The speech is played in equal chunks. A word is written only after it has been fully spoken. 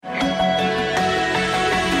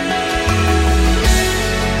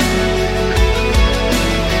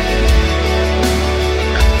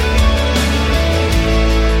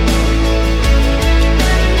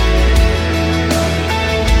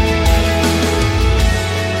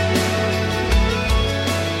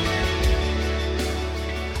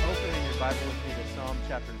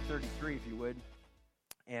33, if you would,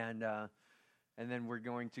 and then we're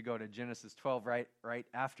going to go to Genesis 12 right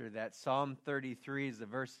after that. Psalm 33 is the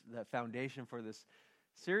verse, the foundation for this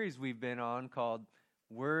series we've been on called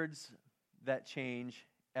Words That Change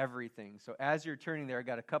Everything. So as you're turning there, I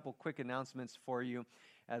got a couple quick announcements for you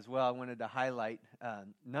as well. I wanted to highlight.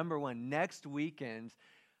 Number one, next weekend,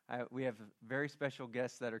 we have very special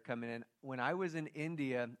guests that are coming in. When I was in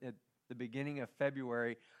India at the beginning of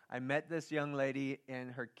February, I met this young lady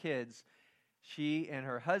and her kids. She and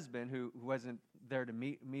her husband, who wasn't there to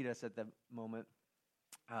meet us at the moment,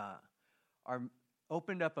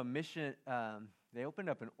 opened up a mission. They opened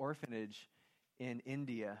up an orphanage in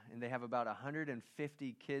India, and they have about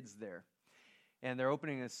 150 kids there. And they're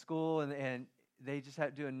opening a school, and they just have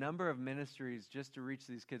to do a number of ministries just to reach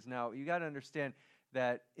these kids. Now, you got to understand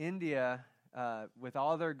that India, with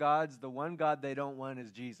all their gods, the one God they don't want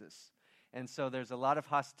is Jesus. And so there's a lot of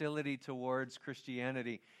hostility towards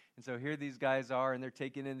Christianity. And so here these guys are, and they're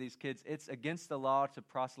taking in these kids. It's against the law to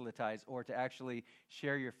proselytize or to actually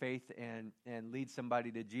share your faith and lead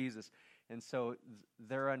somebody to Jesus. And so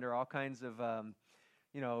they're under all kinds of,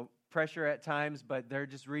 pressure at times, but they're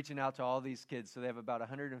just reaching out to all these kids. So they have about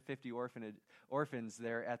 150 orphans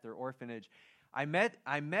there at their orphanage. I met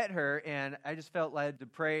her, and I just felt led to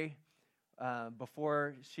pray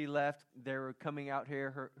before she left. They were coming out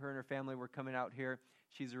here. Her and her family were coming out here.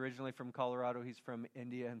 She's originally from Colorado. He's from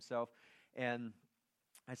India himself. And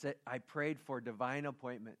I prayed for divine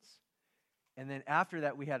appointments. And then after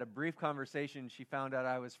that, we had a brief conversation. She found out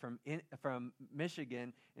I was from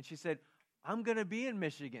Michigan, and she said, "I'm going to be in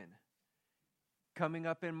Michigan coming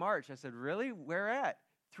up in March." I said, "Really? Where at?"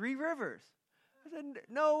 "Three Rivers." I said,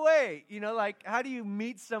 "No way." How do you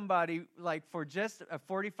meet somebody for just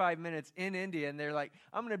 45 minutes in India, and they're like,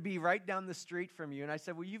 "I'm going to be right down the street from you." And I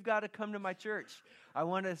said, "Well, you've got to come to my church. I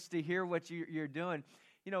want us to hear what you're doing."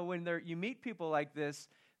 When you meet people like this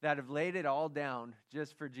that have laid it all down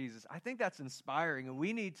just for Jesus, I think that's inspiring, and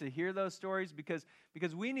we need to hear those stories because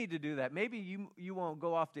we need to do that. Maybe you won't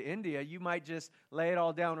go off to India. You might just lay it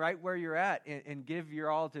all down right where you're at and give your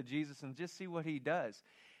all to Jesus and just see what he does.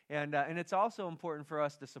 And it's also important for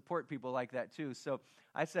us to support people like that too. So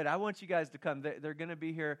I said, I want you guys to come. They're going to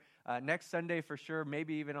be here next Sunday for sure,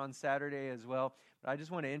 maybe even on Saturday as well. But I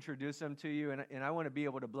just want to introduce them to you, and I want to be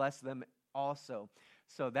able to bless them also.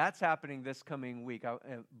 So that's happening this coming week.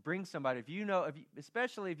 Bring somebody.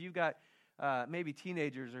 Especially if you've got maybe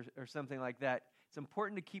teenagers or something like that, it's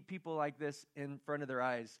important to keep people like this in front of their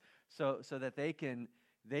eyes so that they can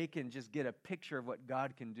just get a picture of what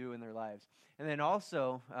God can do in their lives. And then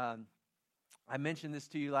also, I mentioned this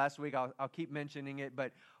to you last week. I'll keep mentioning it,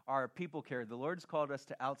 but our people care. The Lord's called us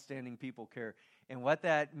to outstanding people care. And what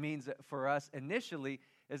that means for us initially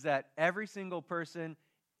is that every single person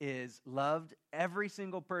is loved, every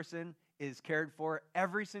single person is cared for,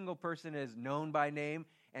 every single person is known by name,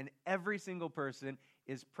 and every single person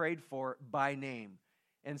is prayed for by name.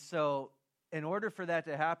 And so in order for that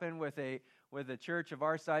to happen with a church of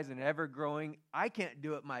our size and ever growing, I can't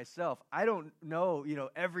do it myself. I don't know,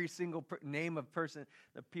 every single name of person,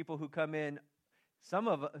 the people who come in. Some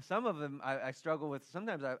of them I struggle with.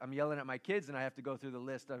 Sometimes I'm yelling at my kids and I have to go through the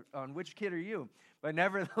list on which kid are you. But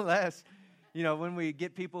nevertheless, when we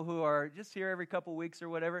get people who are just here every couple weeks or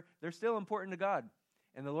whatever, they're still important to God.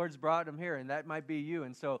 And the Lord's brought them here, and that might be you.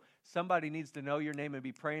 And so somebody needs to know your name and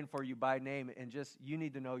be praying for you by name, and just you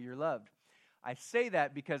need to know you're loved. I say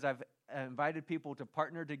that because I've invited people to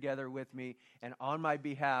partner together with me, and on my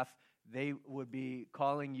behalf, they would be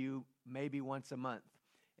calling you maybe once a month,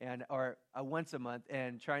 or once a month,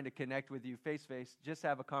 and trying to connect with you face-to-face, just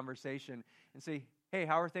have a conversation and say, "Hey,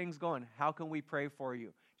 how are things going? How can we pray for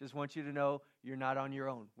you? Just want you to know you're not on your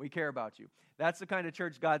own. We care about you." That's the kind of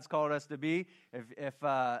church God's called us to be. If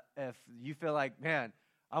you feel like, man,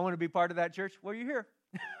 I want to be part of that church, well, you're here.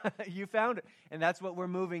 You found it. And that's what we're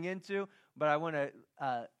moving into. But I want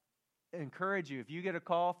to encourage you. If you get a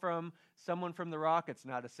call from someone from The Rock, it's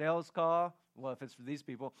not a sales call. Well, if it's for these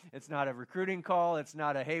people, it's not a recruiting call. It's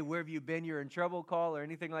not a, "Hey, where have you been? You're in trouble" call or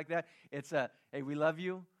anything like that. It's a, "Hey, we love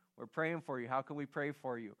you. We're praying for you. How can we pray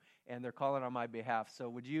for you?" And they're calling on my behalf. So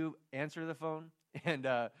would you answer the phone and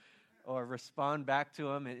or respond back to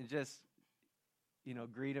them and just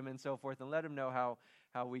greet them and so forth, and let them know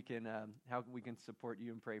how we can support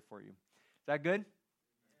you and pray for you. Is that good?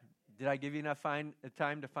 Did I give you enough time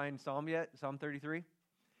to find Psalm yet? Psalm 33?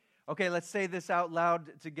 Okay, let's say this out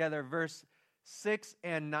loud together. Verse 6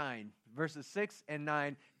 and 9. Verses 6 and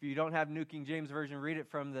 9. If you don't have New King James Version, read it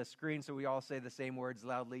from the screen so we all say the same words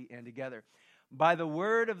loudly and together. "By the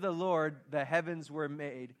word of the Lord the heavens were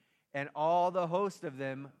made, and all the host of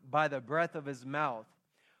them by the breath of his mouth.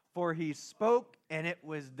 For he spoke, and it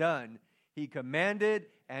was done. He commanded,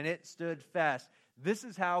 and it stood fast. This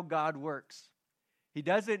is how God works. He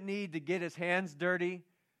doesn't need to get his hands dirty.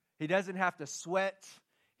 He doesn't have to sweat.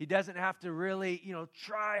 He doesn't have to really,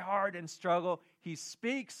 try hard and struggle. He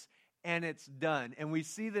speaks, and it's done. And we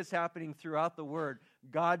see this happening throughout the Word.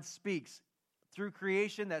 God speaks. Through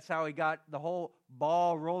creation, that's how he got the whole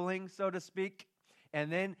ball rolling, so to speak.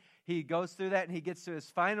 And then he goes through that, and he gets to his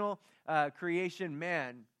final creation,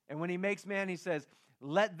 man. And when he makes man, he says,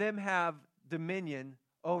 let them have dominion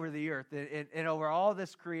over the earth and over all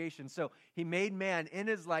this creation. So he made man in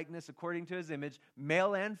his likeness according to his image,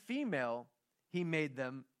 male and female. He made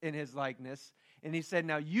them in his likeness. And he said,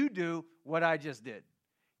 now you do what I just did.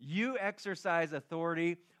 You exercise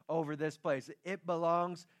authority over this place. It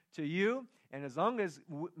belongs to you. And as long as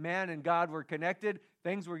man and God were connected,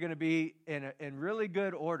 things were going to be in really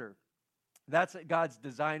good order. That's God's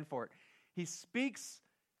design for it. He speaks,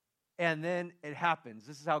 and then it happens.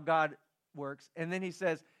 This is how God works. And then he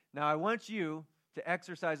says, now I want you to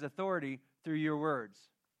exercise authority through your words.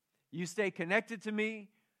 You stay connected to me.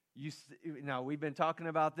 Now, we've been talking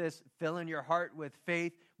about this, filling your heart with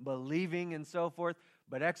faith, believing, and so forth,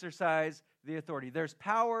 but exercise the authority. There's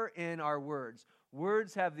power in our words.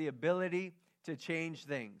 Words have the ability to change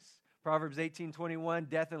things. Proverbs 18:21,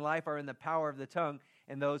 death and life are in the power of the tongue,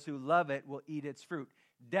 and those who love it will eat its fruit.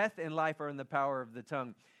 Death and life are in the power of the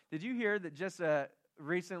tongue. Did you hear that just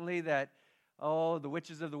recently that, the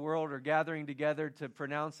witches of the world are gathering together to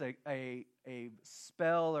pronounce a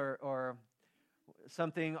spell or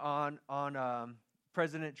something on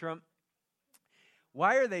President Trump?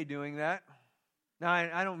 Why are they doing that? Now,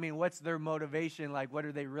 I don't mean what's their motivation, like what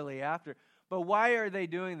are they really after, but why are they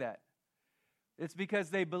doing that? It's because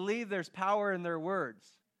they believe there's power in their words.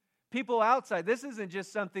 People outside, this isn't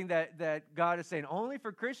just something that God is saying, only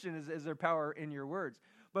for Christians is there power in your words.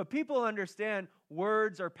 But people understand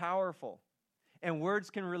words are powerful, and words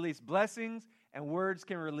can release blessings, and words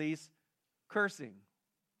can release cursing.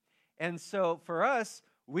 And so for us,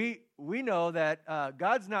 we know that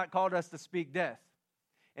God's not called us to speak death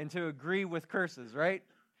and to agree with curses, right?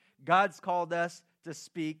 God's called us to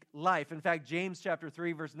speak life. In fact, James chapter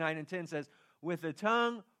 3, verse 9 and 10 says, with the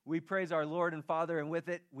tongue we praise our Lord and Father, and with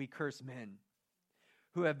it we curse men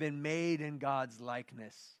who have been made in God's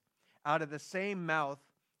likeness. Out of the same mouth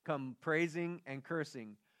come praising and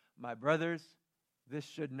cursing. My brothers, this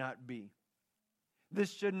should not be.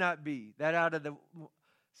 This should not be. That out of the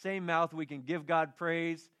same mouth we can give God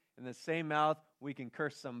praise, in the same mouth we can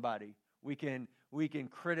curse somebody. We can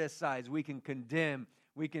criticize, we can condemn,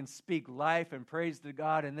 we can speak life and praise to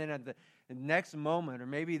God, and then at the next moment, or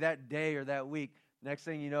maybe that day or that week, next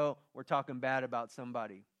thing you know, we're talking bad about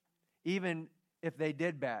somebody. Even if they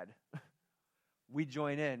did bad, we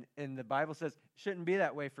join in. And the Bible says, shouldn't be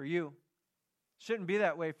that way for you. Shouldn't be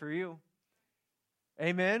that way for you.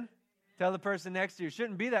 Amen? Tell the person next to you,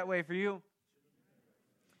 shouldn't be that way for you.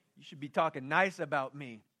 You should be talking nice about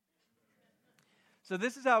me. So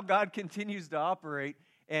this is how God continues to operate,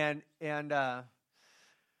 and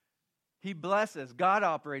He blesses. God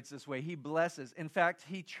operates this way. He blesses. In fact,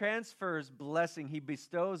 He transfers blessing. He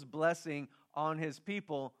bestows blessing on His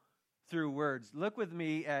people through words. Look with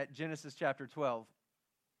me at Genesis chapter 12,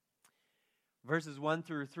 verses 1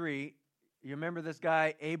 through 3. You remember this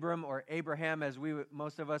guy, Abram, or Abraham, as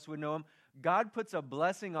most of us would know him? God puts a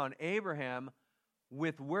blessing on Abraham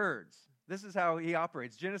with words. This is how He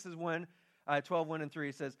operates. Genesis 12, 1 and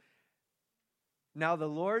 3 says, now the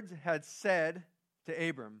Lord had said to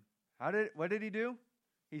Abram, what did He do?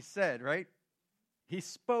 He said, right? He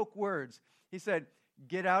spoke words. He said,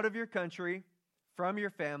 get out of your country, from your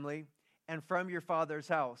family, and from your father's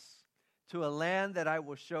house, to a land that I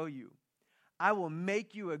will show you. I will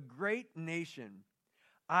make you a great nation.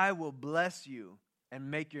 I will bless you and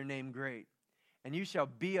make your name great, and you shall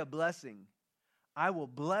be a blessing. I will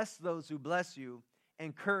bless those who bless you,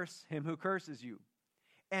 and curse him who curses you.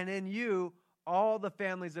 And in you all the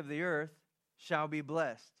families of the earth shall be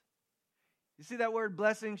blessed. You see that word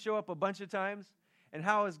blessing show up a bunch of times? And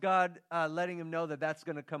how is God letting him know that that's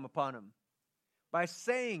going to come upon him? By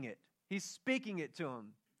saying it. He's speaking it to him.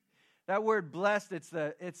 That word blessed, it's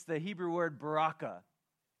the Hebrew word baraka.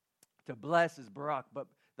 To bless is barak, but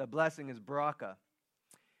the blessing is baraka.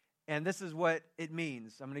 And this is what it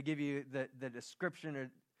means. I'm going to give you the description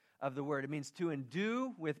of the word. It means to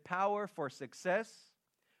endue with power for success,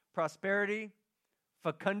 prosperity,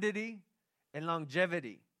 fecundity, and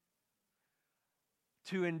longevity.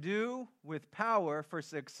 To endue with power for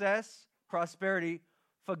success, prosperity,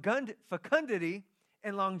 fecundity,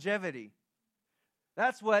 and longevity.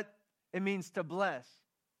 That's what it means to bless.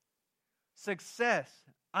 Success.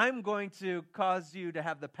 I'm going to cause you to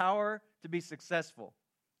have the power to be successful.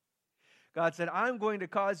 God said, I'm going to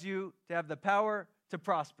cause you to have the power to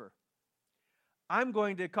prosper. I'm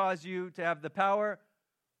going to cause you to have the power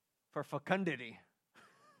for fecundity.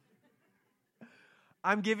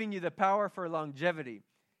 I'm giving you the power for longevity.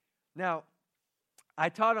 Now, I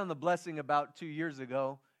taught on the blessing about 2 years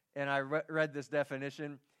ago, and I read this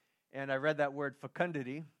definition, and I read that word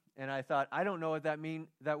fecundity, and I thought, I don't know what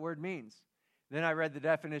that word means. Then I read the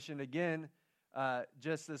definition again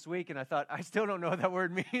just this week, and I thought, I still don't know what that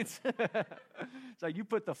word means. It's like, you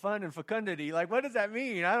put the fun in fecundity. Like, what does that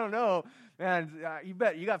mean? I don't know. Man,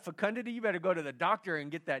 you got fecundity? You better go to the doctor and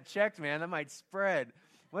get that checked, man. That might spread.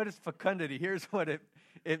 What is fecundity? Here's what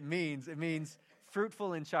it means. It means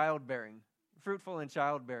fruitful in childbearing. Fruitful in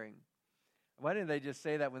childbearing. Why didn't they just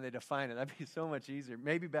say that when they define it? That'd be so much easier.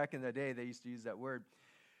 Maybe back in the day they used to use that word.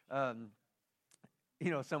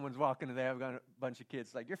 Someone's walking and they have got a bunch of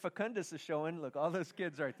kids. Like, your fecundus is showing. Look, all those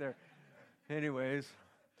kids right there. Anyways.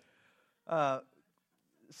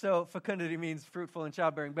 So fecundity means fruitful in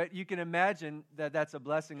childbearing. But you can imagine that that's a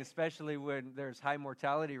blessing, especially when there's high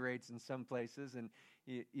mortality rates in some places. And,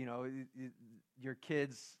 your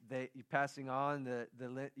kids, you're passing on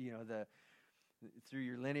through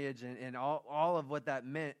your lineage and all of what that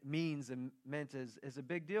means is a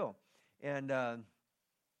big deal. And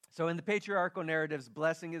so in the patriarchal narratives,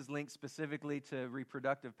 blessing is linked specifically to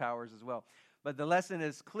reproductive powers as well. But the lesson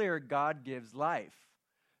is clear: God gives life.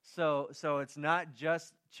 So it's not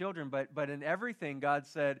just children, but in everything, God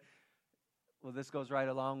said, well, this goes right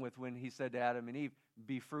along with when he said to Adam and Eve,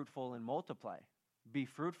 be fruitful and multiply. Be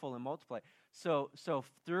fruitful and multiply. So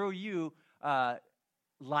through you,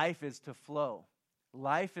 life is to flow.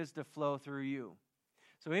 Life is to flow through you.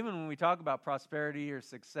 So even when we talk about prosperity or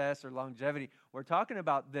success or longevity, we're talking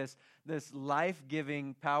about this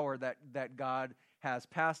life-giving power that God has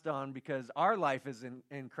passed on because our life is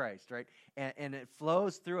in Christ, right? And it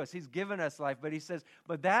flows through us. He's given us life, but he says,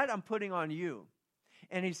 but that I'm putting on you.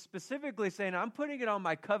 And he's specifically saying, I'm putting it on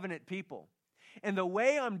my covenant people. And the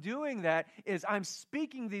way I'm doing that is I'm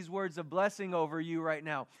speaking these words of blessing over you right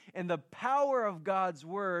now. And the power of God's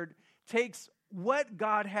word takes what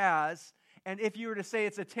God has, and if you were to say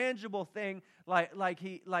it's a tangible thing,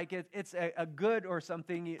 it's a good or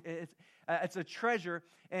something, it's a treasure,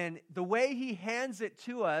 and the way he hands it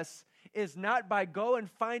to us is not by go and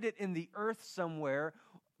find it in the earth somewhere,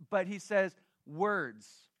 but he says words.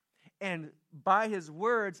 And by his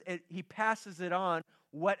words, he passes it on.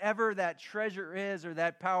 Whatever that treasure is or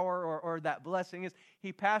that power or that blessing is,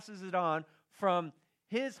 he passes it on from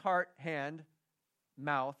his heart, hand,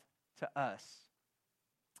 mouth to us.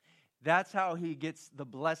 That's how he gets the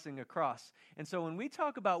blessing across. And so when we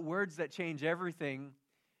talk about words that change everything,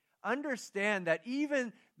 understand that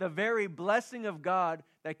even the very blessing of God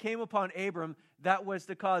that came upon Abram, that was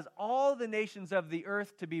to cause all the nations of the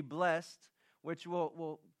earth to be blessed, which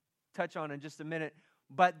we'll touch on in just a minute,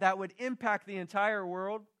 but that would impact the entire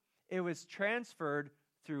world. It was transferred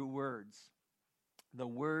through words. The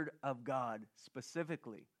word of God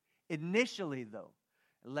specifically. Initially, though,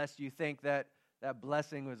 unless you think that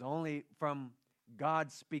blessing was only from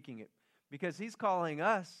God speaking it, because he's calling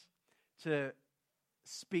us to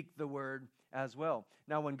speak the word as well.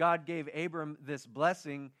 Now, when God gave Abram this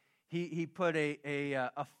blessing, he put a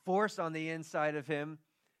force on the inside of him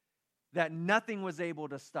that nothing was able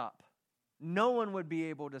to stop. No one would be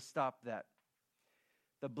able to stop that.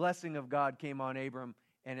 The blessing of God came on Abram,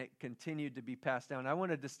 and it continued to be passed down. I want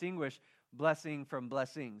to distinguish blessing from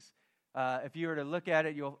blessings. If you were to look at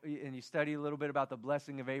it and you study a little bit about the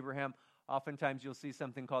blessing of Abraham, oftentimes you'll see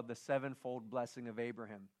something called the sevenfold blessing of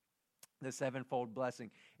Abraham. The sevenfold blessing.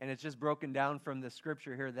 And it's just broken down from the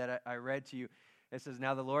scripture here that I read to you. It says,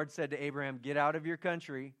 now the Lord said to Abraham, get out of your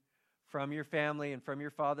country, from your family, and from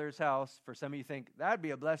your father's house. For some of you think, that'd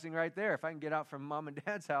be a blessing right there, if I can get out from mom and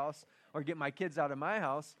dad's house or get my kids out of my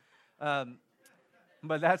house.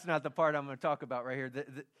 But that's not the part I'm going to talk about right here.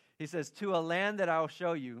 He says, to a land that I'll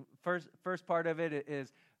show you. First part of it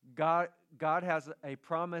is God has a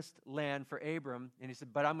promised land for Abram, and he said,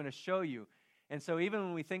 but I'm going to show you. And so even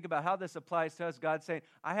when we think about how this applies to us, God's saying,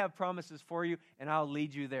 I have promises for you, and I'll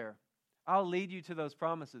lead you there. I'll lead you to those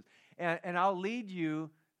promises. And I'll lead you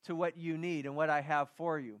to what you need and what I have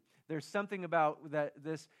for you. There's something about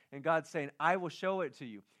this, and God's saying, I will show it to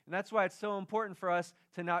you. And that's why it's so important for us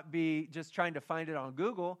to not be just trying to find it on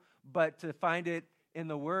Google, but to find it in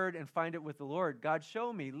the Word and find it with the Lord. God,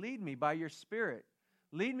 show me, lead me by your Spirit.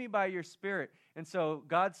 Lead me by your Spirit. And so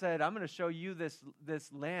God said, I'm going to show you this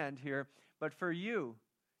land here, but for you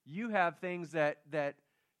have things that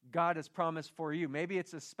God has promised for you. Maybe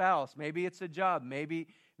it's a spouse. Maybe it's a job. Maybe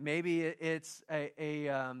it's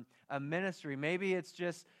a ministry. Maybe it's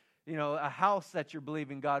just, a house that you're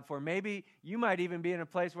believing God for. Maybe you might even be in a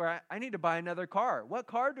place where I need to buy another car. What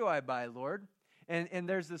car do I buy, Lord? And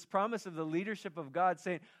there's this promise of the leadership of God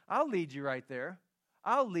saying, I'll lead you right there.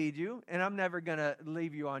 I'll lead you, and I'm never going to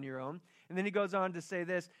leave you on your own. And then he goes on to say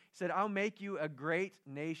this. He said, I'll make you a great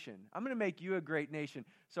nation. I'm going to make you a great nation.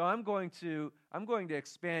 So I'm going to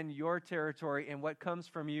expand your territory and what comes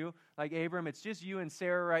from you. Like Abram, it's just you and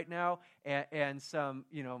Sarah right now and some,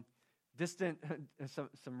 distant,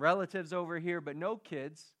 some relatives over here, but no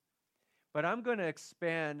kids. But I'm going to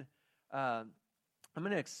expand I'm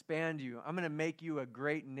going to expand you. I'm going to make you a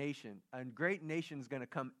great nation. A great nation is going to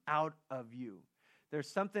come out of you. There's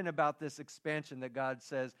something about this expansion that God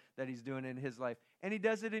says that he's doing in his life. And he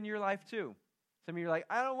does it in your life too. Some of you are like,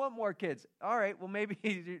 I don't want more kids. All right, well, maybe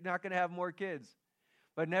you're not going to have more kids.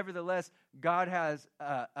 But nevertheless, God has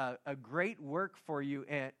a great work for you.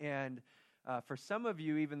 And for some of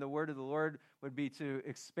you, even the word of the Lord would be to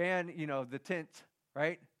expand, the tent,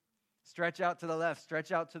 right? Stretch out to the left,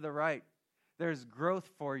 stretch out to the right. There's growth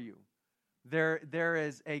for you. There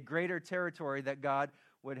is a greater territory that God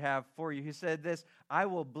would have for you. He said this, I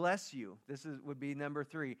will bless you. This would be number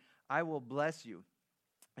 3. I will bless you.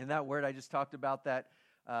 And that word I just talked about, that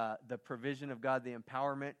the provision of God, the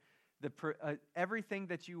empowerment, everything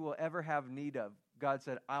that you will ever have need of, God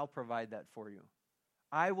said, I'll provide that for you.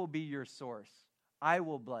 I will be your source. I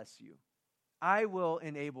will bless you. I will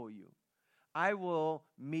enable you. I will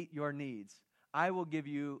meet your needs. I will give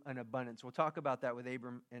you an abundance. We'll talk about that with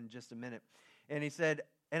Abram in just a minute. And he said,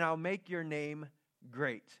 and I'll make your name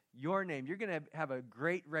great. Your name. You're going to have a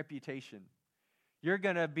great reputation. You're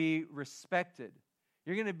going to be respected.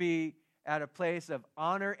 You're going to be at a place of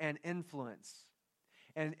honor and influence.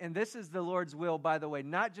 And this is the Lord's will, by the way,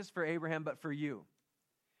 not just for Abraham, but for you.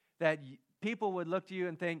 That people would look to you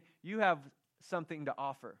and think, you have something to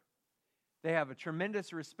offer. They have a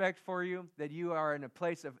tremendous respect for you, that you are in a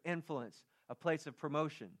place of influence, a place of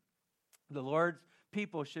promotion. The Lord's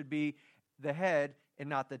people should be the head and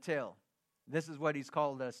not the tail. This is what he's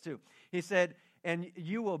called us to. He said, and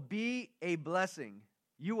you will be a blessing.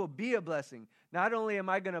 You will be a blessing. Not only am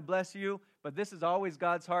I going to bless you, but this is always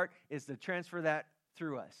God's heart, is to transfer that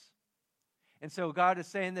through us. And so God is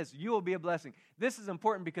saying this, you will be a blessing. This is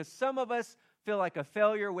important because some of us feel like a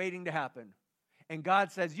failure waiting to happen. And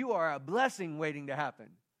God says, you are a blessing waiting to happen.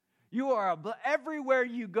 You are everywhere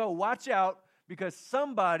you go, watch out, because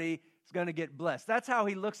somebody is going to get blessed. That's how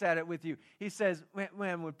he looks at it with you. He says,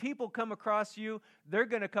 when people come across you, they're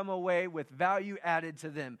going to come away with value added to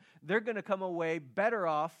them. They're going to come away better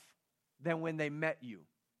off than when they met you.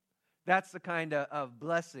 That's the kind of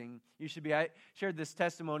blessing you should be. I shared this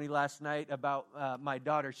testimony last night about my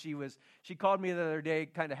daughter. She called me the other day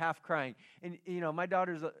kind of half crying. And, my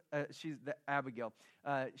daughter's, she's the Abigail.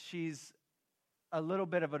 She's a little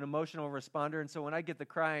bit of an emotional responder. And so when I get the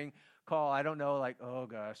crying call, I don't know, like, oh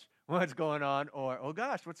gosh, what's going on? Or, oh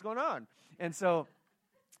gosh, what's going on? And so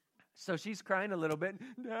she's crying a little bit.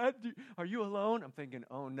 Dad, are you alone? I'm thinking,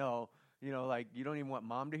 oh no. You don't even want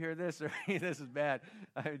mom to hear this, or this is bad.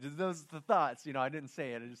 Those are the thoughts. I didn't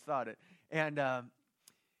say it. I just thought it. And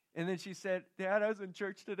then she said, Dad, I was in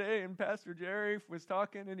church today, and Pastor Jerry was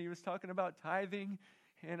talking, and he was talking about tithing.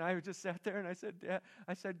 And I just sat there, and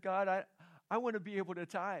I said, God, I want to be able to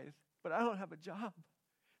tithe, but I don't have a job.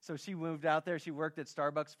 So she moved out there. She worked at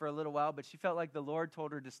Starbucks for a little while, but she felt like the Lord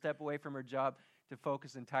told her to step away from her job to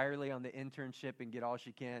focus entirely on the internship and get all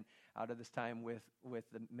she can out of this time with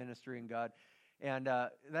the ministry and God. And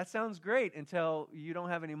that sounds great until you don't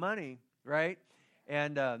have any money, right?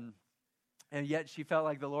 And yet she felt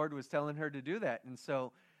like the Lord was telling her to do that. And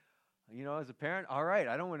so, as a parent, all right,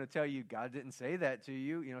 I don't want to tell you God didn't say that to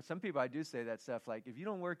you. Some people, I do say that stuff like, if you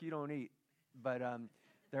don't work, you don't eat. But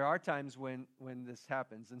there are times when this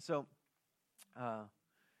happens. And so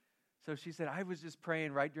she said, I was just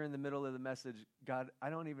praying right during the middle of the message, God, I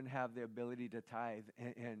don't even have the ability to tithe.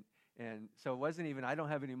 And so it wasn't even, I don't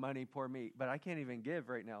have any money, poor me, but I can't even give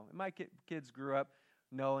right now. And my kids grew up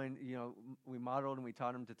knowing, we modeled and we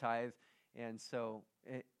taught them to tithe. And so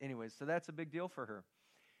anyways, so that's a big deal for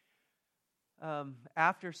her.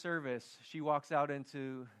 After service, she walks out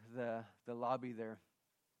into the lobby there,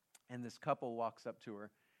 and this couple walks up to her.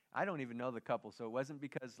 I don't even know the couple, so it wasn't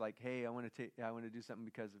because like, hey, I want to do something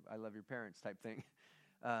because I love your parents type thing.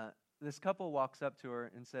 This couple walks up to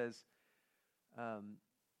her and says,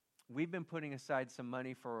 we've been putting aside some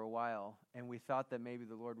money for a while, and we thought that maybe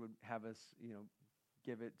the Lord would have us,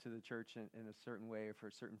 give it to the church in a certain way or for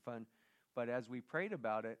a certain fund. But as we prayed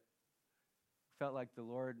about it, felt like the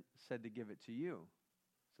Lord said to give it to you.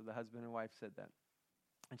 So the husband and wife said that.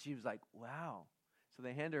 And she was like, wow. So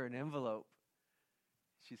they hand her an envelope.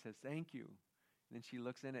 She says, thank you. And then she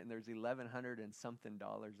looks in it, and there's $1,100 and something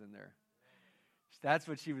in there. That's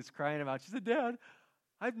what she was crying about. She said, Dad,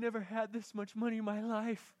 I've never had this much money in my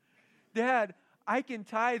life. Dad, I can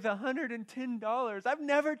tithe $110. I've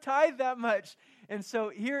never tithed that much. And so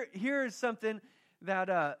here is something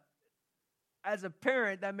that, as a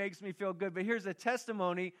parent, that makes me feel good. But here's a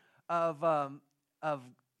testimony of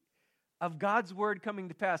God's word coming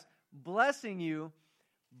to pass, blessing you.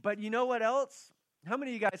 But you know what else? How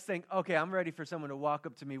many of you guys think, okay, I'm ready for someone to walk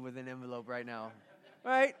up to me with an envelope right now?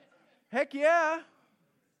 Right? Heck yeah.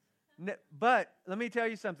 But let me tell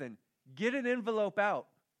you something. Get an envelope out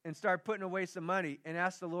and start putting away some money and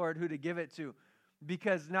ask the Lord who to give it to.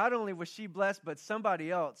 Because not only was she blessed, but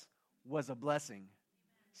somebody else was a blessing.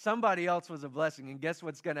 Somebody else was a blessing. And guess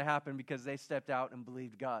what's going to happen because they stepped out and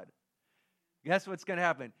believed God? Guess what's going to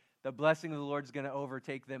happen? The blessing of the Lord is going to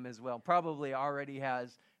overtake them as well. Probably already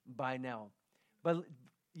has by now. But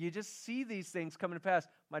you just see these things coming to pass.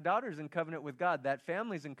 My daughter's in covenant with God. That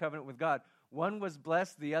family's in covenant with God. One was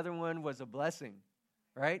blessed. The other one was a blessing,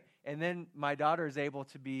 right? And then my daughter is able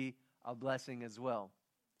to be a blessing as well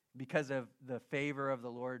because of the favor of the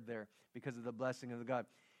Lord there, because of the blessing of the God.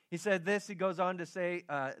 He said this. He goes on to say,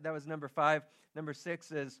 that was number 5. Number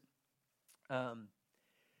 6 is,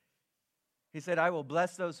 he said, I will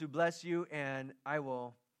bless those who bless you, and I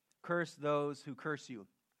will curse those who curse you.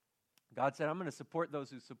 God said, I'm going to support those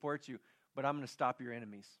who support you, but I'm going to stop your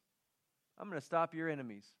enemies. I'm going to stop your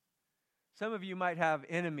enemies. Some of you might have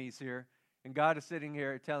enemies here, and God is sitting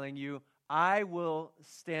here telling you, I will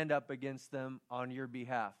stand up against them on your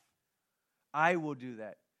behalf. I will do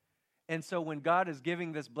that. And so when God is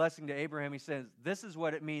giving this blessing to Abraham, he says, this is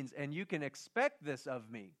what it means, and you can expect this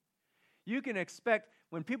of me. You can expect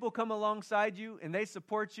when people come alongside you and they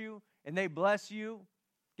support you and they bless you,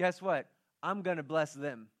 guess what? I'm going to bless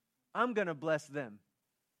them. I'm going to bless them.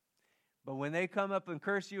 But when they come up and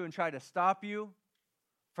curse you and try to stop you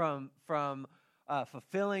from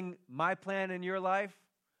fulfilling my plan in your life,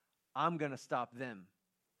 I'm going to stop them.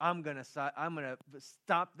 I'm going to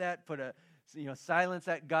stop that, silence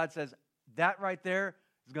that. God says, that right there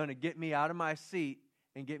is going to get me out of my seat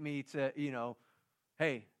and get me to,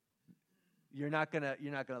 hey, you're not going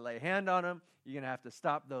to lay a hand on him. You're going to have to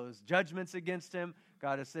stop those judgments against him.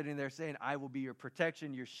 God is sitting there saying, I will be your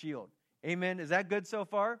protection, your shield. Amen. Is that good so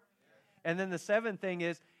far? And then the 7th thing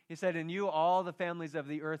is, he said, in you all the families of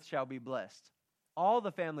the earth shall be blessed. All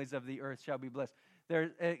the families of the earth shall be blessed.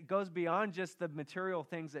 It goes beyond just the material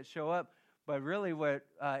things that show up, but really what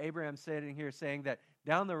Abraham said in here, saying that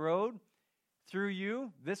down the road, through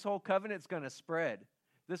you, this whole covenant's going to spread.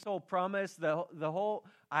 This whole promise, the whole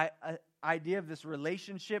idea of this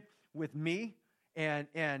relationship with me,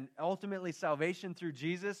 and ultimately salvation through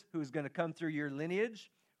Jesus, who's going to come through your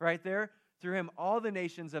lineage, right there. Through him, all the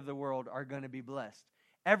nations of the world are going to be blessed.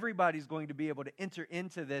 Everybody's going to be able to enter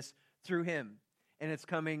into this through him, and it's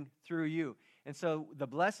coming through you. And so the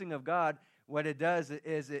blessing of God, what it does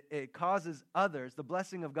is it causes others, the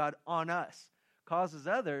blessing of God on us, causes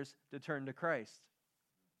others to turn to Christ.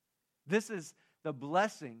 This is the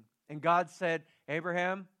blessing. And God said,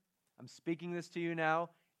 Abraham, I'm speaking this to you now.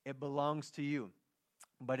 It belongs to you.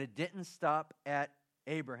 But it didn't stop at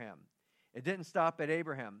Abraham. It didn't stop at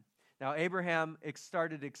Abraham. Now, Abraham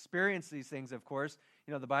started to experience these things, of course.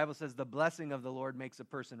 The Bible says the blessing of the Lord makes a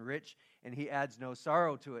person rich, and he adds no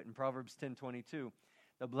sorrow to it in Proverbs 10:22.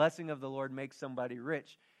 The blessing of the Lord makes somebody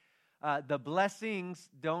rich. The blessings,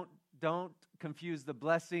 don't confuse the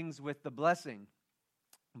blessings with the blessing.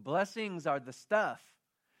 Blessings are the stuff.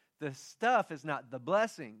 The stuff is not the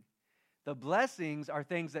blessing. The blessings are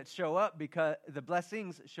things that show up because the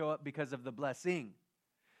blessings show up because of the blessing.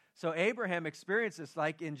 So Abraham experienced this,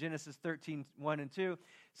 like in Genesis 13:1-2,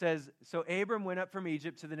 says, so Abram went up from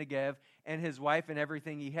Egypt to the Negev, and his wife and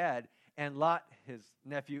everything he had, and Lot, his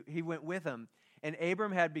nephew, he went with him. And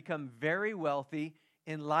Abram had become very wealthy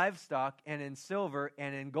in livestock and in silver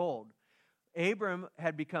and in gold. Abram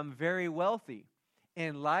had become very wealthy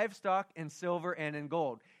in livestock and silver and in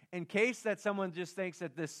gold. In case that someone just thinks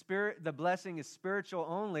that the blessing is spiritual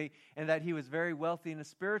only and that he was very wealthy in a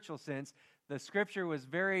spiritual sense, the scripture was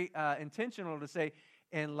very intentional to say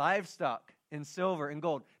in livestock, in silver, and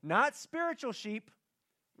gold. Not spiritual sheep.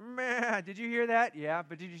 Did you hear that? Yeah,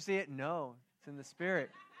 but did you see it? No, it's in the spirit.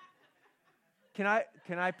 Can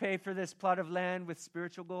I pay for this plot of land with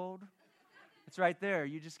spiritual gold? It's right there.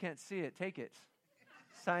 You just can't see it. Take it.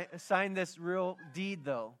 Sign this real deed,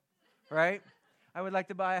 though, right? I would like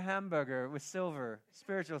to buy a hamburger with silver,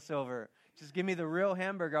 spiritual silver. Just give me the real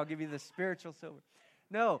hamburger. I'll give you the spiritual silver.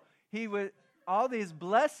 No, all these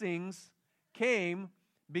blessings came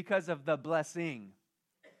because of the blessing.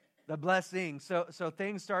 The blessing. So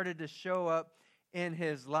things started to show up in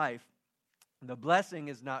his life. The blessing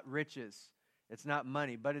is not riches. It's not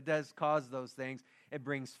money, but it does cause those things. It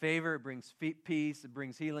brings favor, it brings peace, it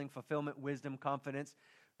brings healing, fulfillment, wisdom, confidence.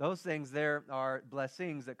 Those things there are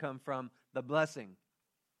blessings that come from the blessing.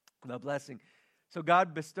 The blessing. So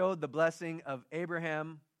God bestowed the blessing of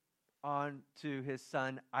Abraham on to his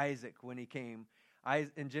son Isaac when he came.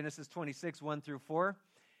 In Genesis 26, 1 through 4, it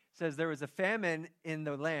says, there was a famine in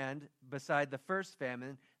the land beside the first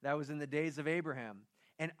famine that was in the days of Abraham.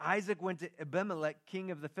 And Isaac went to Abimelech,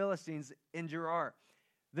 king of the Philistines, in Gerar.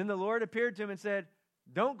 Then the Lord appeared to him and said,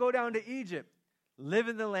 don't go down to Egypt. Live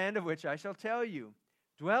in the land of which I shall tell you.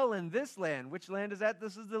 Dwell in this land. Which land is that?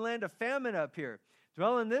 This is the land of famine up here.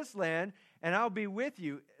 Dwell in this land, and I'll be with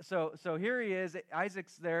you. So here he is.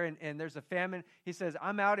 Isaac's there, and there's a famine. He says,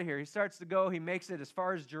 I'm out of here. He starts to go. He makes it as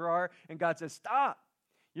far as Gerar, and God says, stop.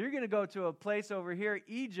 You're going to go to a place over here,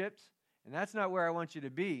 Egypt, and that's not where I want you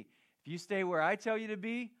to be. If you stay where I tell you to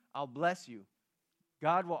be, I'll bless you.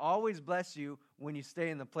 God will always bless you when you stay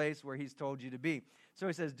in the place where he's told you to be. So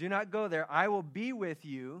he says, do not go there. I will be with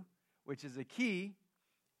you, which is a key,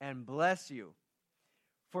 and bless you.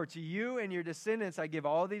 For to you and your descendants I give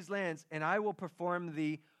all these lands, and I will perform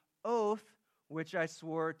the oath which I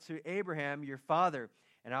swore to Abraham, your father.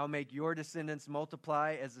 And I'll make your descendants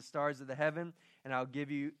multiply as the stars of the heaven, and I'll give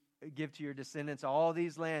to your descendants all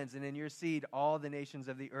these lands, and in your seed all the nations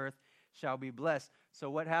of the earth shall be blessed. So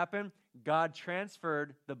what happened? God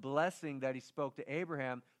transferred the blessing that he spoke to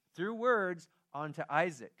Abraham through words onto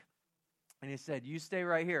Isaac. And he said, you stay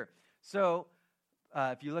right here. So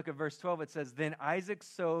if you look at verse 12, it says, then Isaac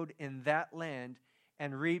sowed in that land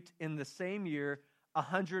and reaped in the same year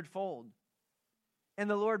 100-fold. And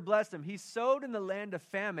the Lord blessed him. He sowed in the land of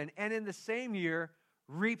famine, and in the same year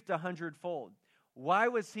reaped 100-fold. Why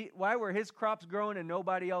were his crops growing and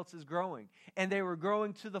nobody else is growing? And they were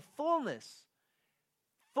growing to the fullness.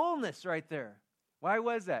 Fullness right there. Why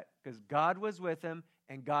was that? Because God was with him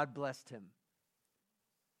and God blessed him.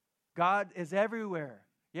 God is everywhere.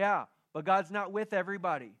 Yeah, but God's not with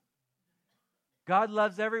everybody. God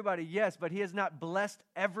loves everybody, yes, but he has not blessed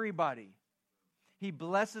everybody. He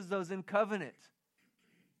blesses those in covenant.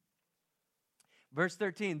 Verse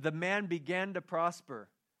 13, the man began to prosper.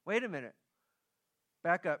 Wait a minute.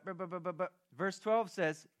 Back up. Verse 12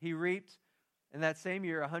 says, he reaped in that same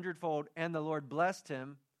year 100-fold, and the Lord blessed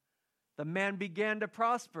him. The man began to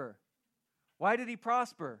prosper. Why did he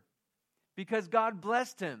prosper? Because God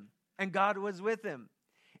blessed him, and God was with him.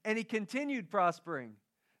 And he continued prospering.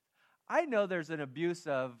 I know there's an abuse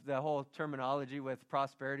of the whole terminology with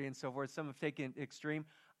prosperity and so forth. Some have taken it extreme.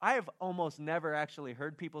 I have almost never actually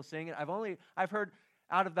heard people saying it. I've heard,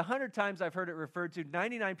 out of the 100 times I've heard it referred to,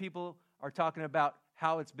 99 people are talking about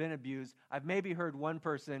how it's been abused. I've maybe heard one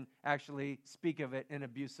person actually speak of it in an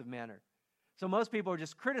abusive manner. So most people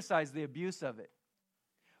just criticize the abuse of it.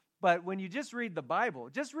 But when you just read the Bible,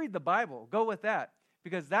 go with that,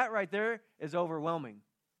 because that right there is overwhelming.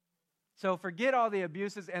 So forget all the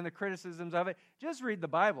abuses and the criticisms of it. Just read the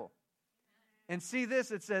Bible. And see this,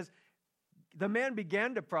 it says, the man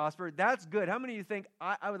began to prosper. That's good. How many of you think,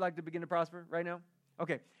 I would like to begin to prosper right now?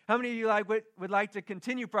 Okay. How many of you would like to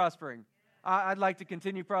continue prospering? I'd like to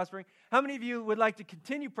continue prospering. How many of you would like to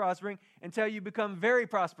continue prospering until you become very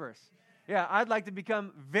prosperous? Yeah, I'd like to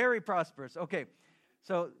become very prosperous. Okay.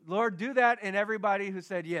 So, Lord, do that in everybody who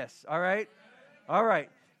said yes. All right? All right.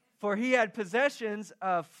 For he had possessions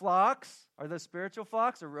of flocks. Are those spiritual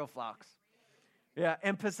flocks or real flocks? Yeah,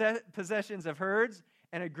 and possessions of herds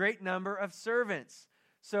and a great number of servants.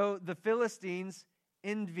 So the Philistines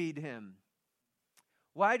envied him.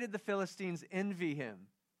 Why did the Philistines envy him?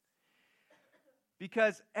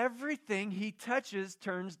 Because everything he touches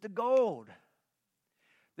turns to gold.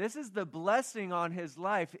 This is the blessing on his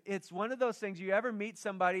life. It's one of those things, you ever meet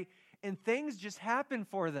somebody and things just happen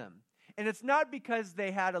for them. And it's not because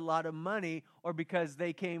they had a lot of money or because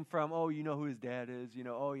they came from, oh, you know who his dad is,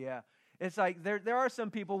 oh yeah. It's like there are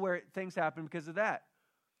some people where things happen because of that.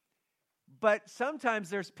 But sometimes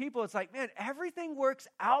there's people, it's like, man, everything works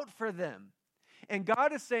out for them. And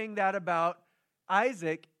God is saying that about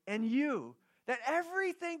Isaac and you. That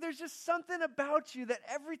everything, there's just something about you that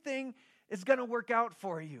everything is going to work out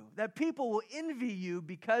for you. That people will envy you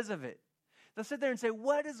because of it. They'll sit there and say,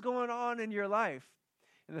 what is going on in your life?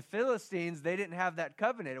 And the Philistines, they didn't have that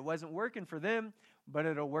covenant. It wasn't working for them, but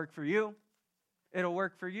it'll work for you. It'll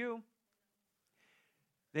work for you.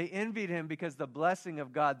 They envied him because the blessing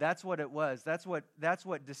of God, that's what it was. That's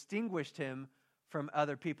what distinguished him from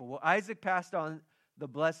other people. Well, Isaac passed on the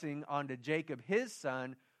blessing onto Jacob, his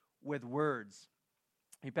son, with words.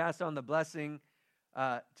 He passed on the blessing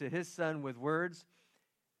to his son with words.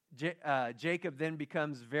 Jacob then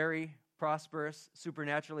becomes very prosperous,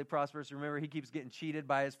 supernaturally prosperous. Remember, he keeps getting cheated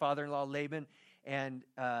by his father-in-law Laban,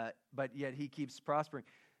 but yet he keeps prospering.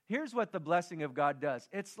 Here's what the blessing of God does.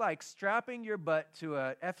 It's like strapping your butt to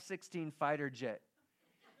a F-16 fighter jet.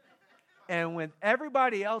 And when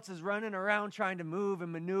everybody else is running around trying to move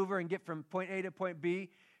and maneuver and get from point A to point B,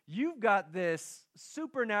 you've got this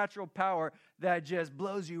supernatural power that just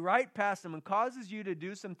blows you right past them and causes you to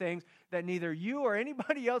do some things that neither you or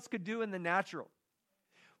anybody else could do in the natural.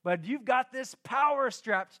 But you've got this power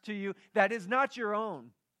strapped to you that is not your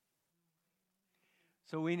own.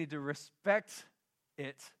 So we need to respect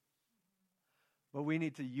it, but we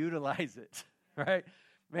need to utilize it, right?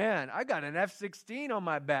 Man, I got an F-16 on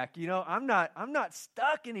my back. I'm not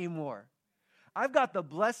stuck anymore. I've got the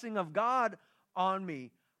blessing of God on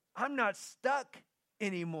me. I'm not stuck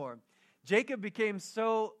anymore. Jacob became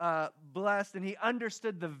so blessed, and he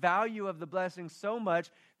understood the value of the blessing so much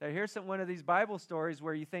that here's one of these Bible stories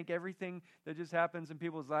where you think everything that just happens in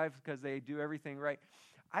people's lives because they do everything right.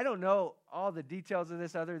 I don't know all the details of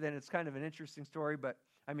this other than it's kind of an interesting story, but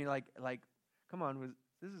I mean, like, come on,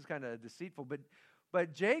 this is kind of deceitful.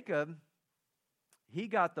 But Jacob, he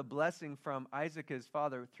got the blessing from Isaac, his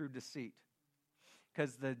father, through deceit,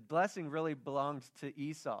 because the blessing really belonged to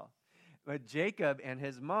Esau. But Jacob and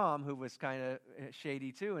his mom, who was kind of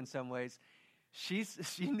shady too in some ways, she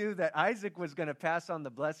knew that Isaac was going to pass on the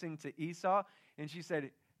blessing to Esau, and she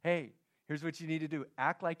said, hey, here's what you need to do.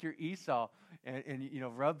 Act like you're Esau, and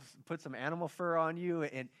put some animal fur on you,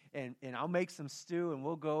 and I'll make some stew, and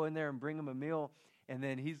we'll go in there and bring him a meal. And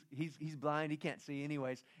then he's blind, he can't see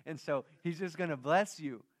anyways, and so he's just going to bless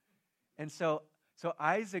you. And so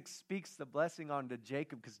Isaac speaks the blessing onto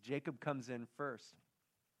Jacob because Jacob comes in first,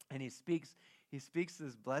 and he speaks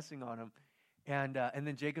this blessing on him, and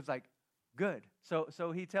then Jacob's like, good.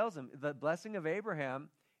 So he tells him the blessing of Abraham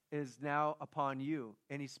is now upon you.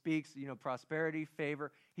 And he speaks, prosperity,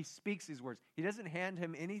 favor. He speaks these words. He doesn't hand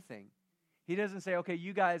him anything. He doesn't say, okay,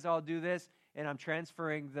 you guys all do this, and I'm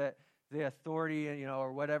transferring the authority,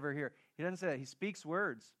 or whatever here. He doesn't say that. He speaks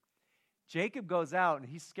words. Jacob goes out, and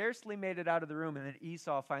he scarcely made it out of the room, and then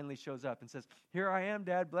Esau finally shows up and says, here I am,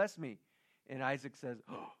 Dad, bless me. And Isaac says,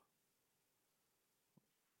 oh,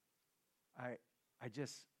 I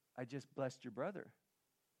just blessed your brother,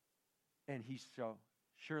 and he shall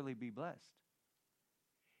surely be blessed.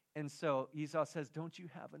 And so Esau says, don't you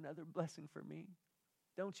have another blessing for me?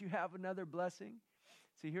 Don't you have another blessing?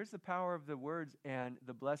 See, here's the power of the words and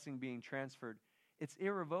the blessing being transferred. It's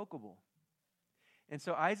irrevocable. And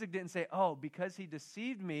so Isaac didn't say, oh, because he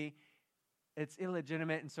deceived me, it's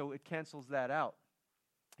illegitimate, and so it cancels that out.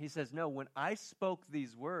 He says, no, when I spoke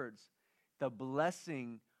these words, the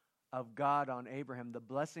blessing of God on Abraham, the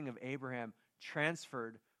blessing of Abraham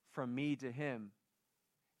transferred from me to him.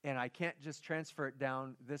 And I can't just transfer it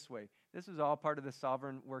down this way. This is all part of the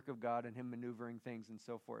sovereign work of God and him maneuvering things and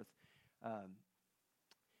so forth.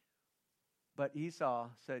 But Esau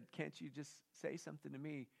said, can't you just say something to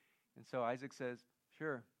me? And so Isaac says,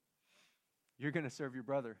 sure, you're going to serve your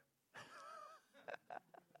brother.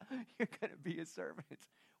 You're going to be a servant.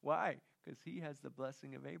 Why? Because he has the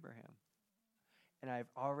blessing of Abraham. And I've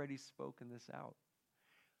already spoken this out.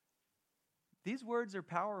 These words are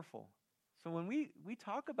powerful. So when we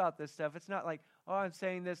talk about this stuff, it's not like, oh, I'm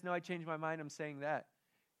saying this. No, I changed my mind. I'm saying that.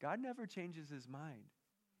 God never changes his mind.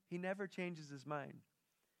 He never changes his mind.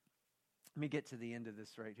 Let me get to the end of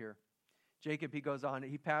this right here. Jacob, he goes on.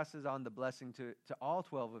 He passes on the blessing to all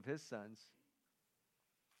 12 of his sons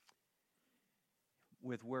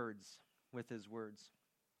with his words.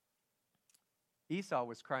 Esau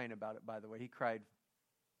was crying about it, by the way. He cried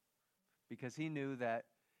because he knew that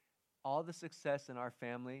all the success in our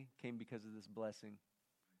family came because of this blessing.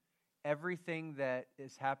 Everything that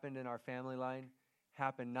has happened in our family line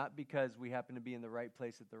happened not because we happened to be in the right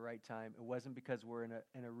place at the right time. It wasn't because we're in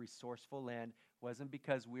a resourceful land. It wasn't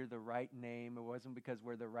because we're the right name. It wasn't because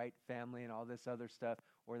we're the right family and all this other stuff,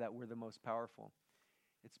 or that we're the most powerful.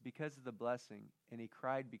 It's because of the blessing. And he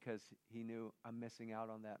cried because he knew, I'm missing out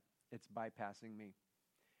on that. It's bypassing me.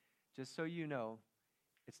 Just so you know,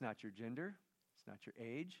 it's not your gender. It's not your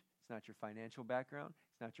age. It's not your financial background.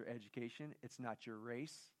 It's not your education. It's not your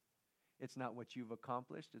race. It's not what you've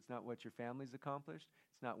accomplished. It's not what your family's accomplished.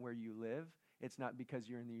 It's not where you live. It's not because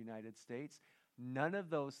you're in the United States. None of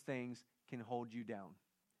those things can hold you down.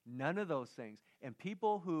 None of those things. And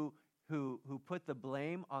people who who put the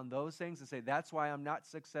blame on those things and say, that's why I'm not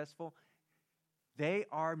successful, they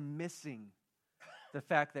are missing the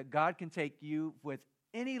fact that God can take you with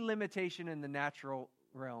any limitation in the natural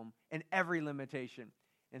realm and every limitation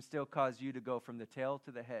and still cause you to go from the tail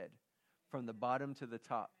to the head, from the bottom to the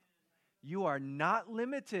top. You are not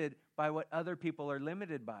limited by what other people are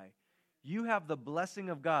limited by. You have the blessing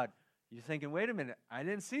of God. You're thinking, wait a minute, I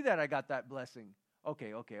didn't see that I got that blessing.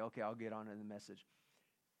 Okay, I'll get on to the message.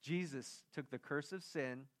 Jesus took the curse of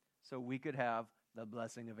sin so we could have the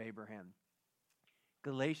blessing of Abraham.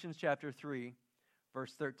 Galatians chapter 3,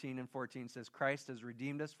 verse 13 and 14 says, Christ has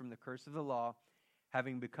redeemed us from the curse of the law,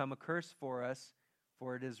 having become a curse for us,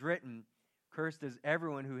 for it is written, cursed is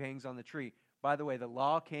everyone who hangs on the tree. By the way, the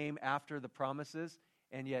law came after the promises,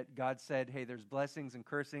 and yet God said, hey, there's blessings and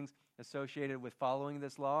cursings associated with following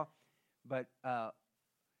this law, but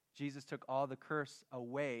Jesus took all the curse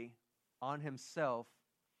away on himself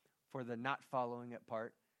for the not following it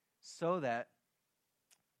part, so that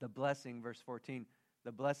the blessing, verse 14,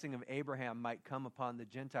 the blessing of Abraham might come upon the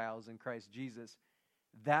Gentiles in Christ Jesus,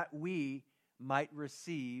 that we might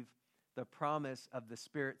receive the promise of the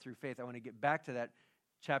Spirit through faith. I want to get back to that.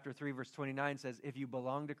 Chapter 3, verse 29 says, if you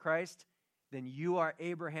belong to Christ, then you are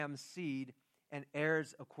Abraham's seed and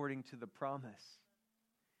heirs according to the promise.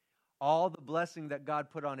 All the blessing that God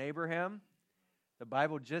put on Abraham, the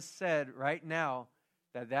Bible just said right now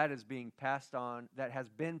that is being passed on, that has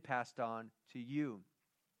been passed on to you.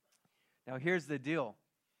 Now here's the deal.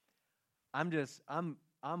 I'm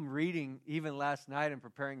reading even last night and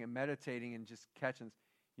preparing and meditating and just catching.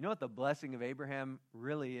 You know what the blessing of Abraham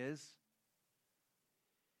really is?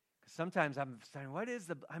 Because sometimes I'm saying,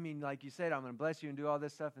 like you said, I'm going to bless you and do all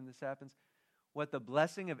this stuff and this happens. What the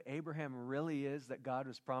blessing of Abraham really is that God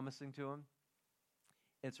was promising to him,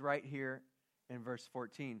 it's right here in verse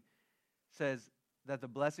 14. It says that the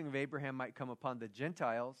blessing of Abraham might come upon the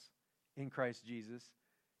Gentiles in Christ Jesus,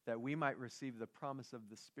 that we might receive the promise of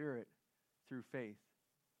the Spirit through faith.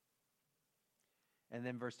 And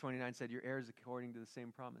then verse 29 said, your heirs according to the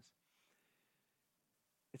same promise.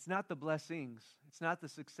 It's not the blessings. It's not the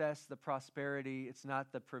success, the prosperity. It's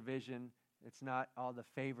not the provision. It's not all the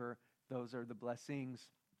favor. Those are the blessings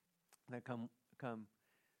that come.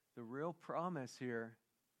 The real promise here,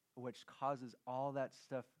 which causes all that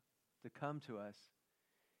stuff to come to us,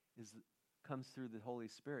 comes through the Holy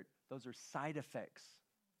Spirit. Those are side effects.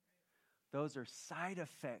 Those are side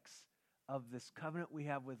effects of this covenant we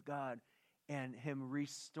have with God and Him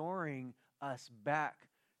restoring us back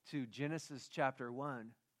to Genesis chapter 1,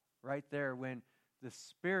 right there when the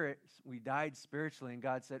Spirit, we died spiritually, and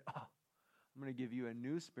God said, I'm going to give you a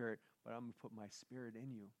new spirit, but I'm going to put my Spirit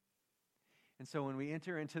in you. And so when we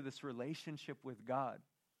enter into this relationship with God,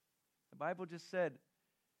 the Bible just said,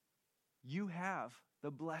 you have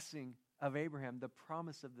the blessing of Abraham, the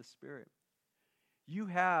promise of the Spirit. You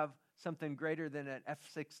have something greater than an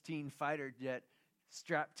F-16 fighter jet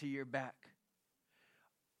strapped to your back.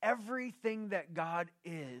 Everything that God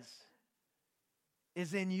is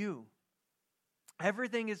in you.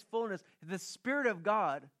 Everything is fullness. The Spirit of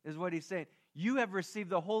God is what He's saying. You have received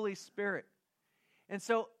the Holy Spirit. And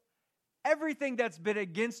so everything that's been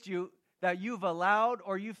against you, that you've allowed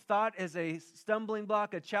or you've thought is a stumbling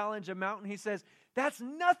block, a challenge, a mountain, He says, that's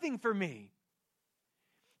nothing for me.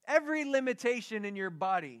 Every limitation in your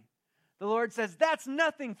body, the Lord says, that's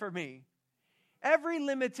nothing for me. Every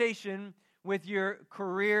limitation with your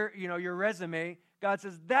career, your resume, God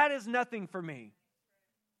says, that is nothing for me.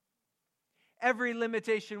 Every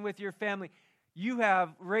limitation with your family, you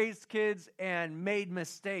have raised kids and made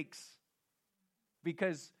mistakes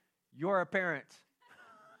because you're a parent.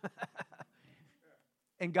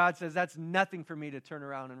 And God says, that's nothing for me to turn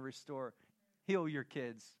around and restore. Heal your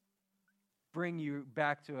kids. Bring you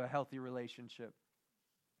back to a healthy relationship.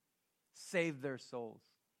 Save their souls.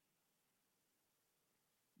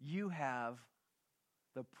 You have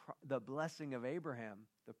the blessing of Abraham,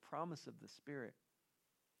 the promise of the Spirit.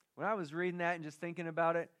 When I was reading that and just thinking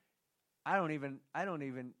about it, I'm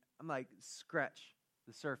like, scratch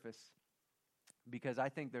the surface. Because I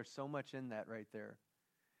think there's so much in that right there.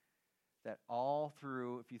 That all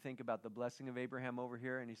through, if you think about the blessing of Abraham over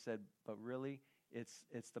here, and he said, but really, it's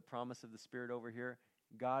the promise of the Spirit over here.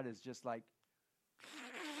 God is just like,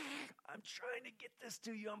 I'm trying to get this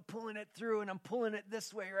to you. I'm pulling it through, and I'm pulling it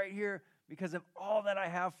this way right here because of all that I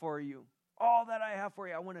have for you. All that I have for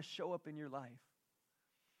you, I want to show up in your life.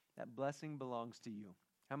 That blessing belongs to you.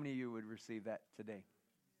 How many of you would receive that today?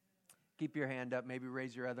 Keep your hand up. Maybe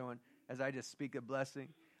raise your other one as I just speak a blessing.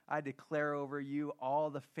 I declare over you all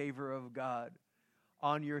the favor of God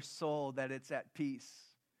on your soul, that it's at peace,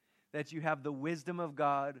 that you have the wisdom of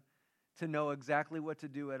God, to know exactly what to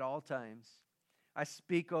do at all times. I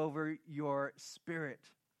speak over your spirit,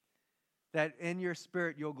 that in your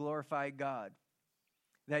spirit you'll glorify God,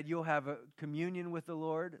 that you'll have a communion with the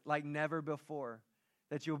Lord like never before,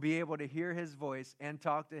 that you'll be able to hear his voice and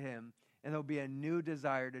talk to him, and there'll be a new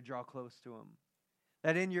desire to draw close to him.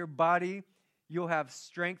 That in your body you'll have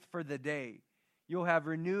strength for the day. You'll have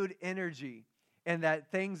renewed energy, and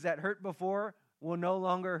that things that hurt before will no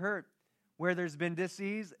longer hurt. Where there's been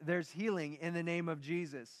disease, there's healing in the name of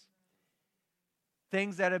Jesus.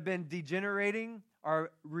 Things that have been degenerating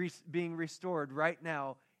are being restored right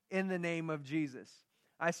now in the name of Jesus.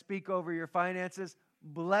 I speak over your finances,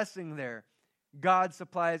 blessing there. God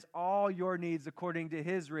supplies all your needs according to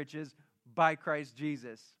his riches by Christ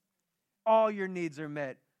Jesus. All your needs are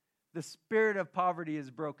met. The spirit of poverty is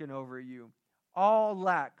broken over you. All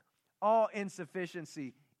lack, all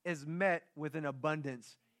insufficiency is met with an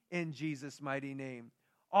abundance in Jesus' mighty name.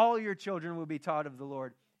 All your children will be taught of the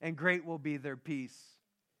Lord, and great will be their peace.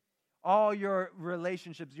 All your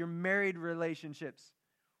relationships, your married relationships,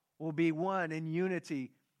 will be one in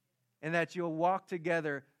unity, and that you'll walk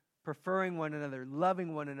together, preferring one another,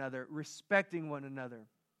 loving one another, respecting one another.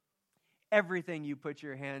 Everything you put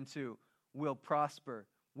your hand to will prosper,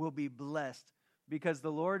 will be blessed, because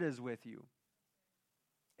the Lord is with you.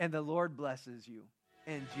 And the Lord blesses you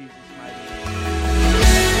in Jesus' mighty name.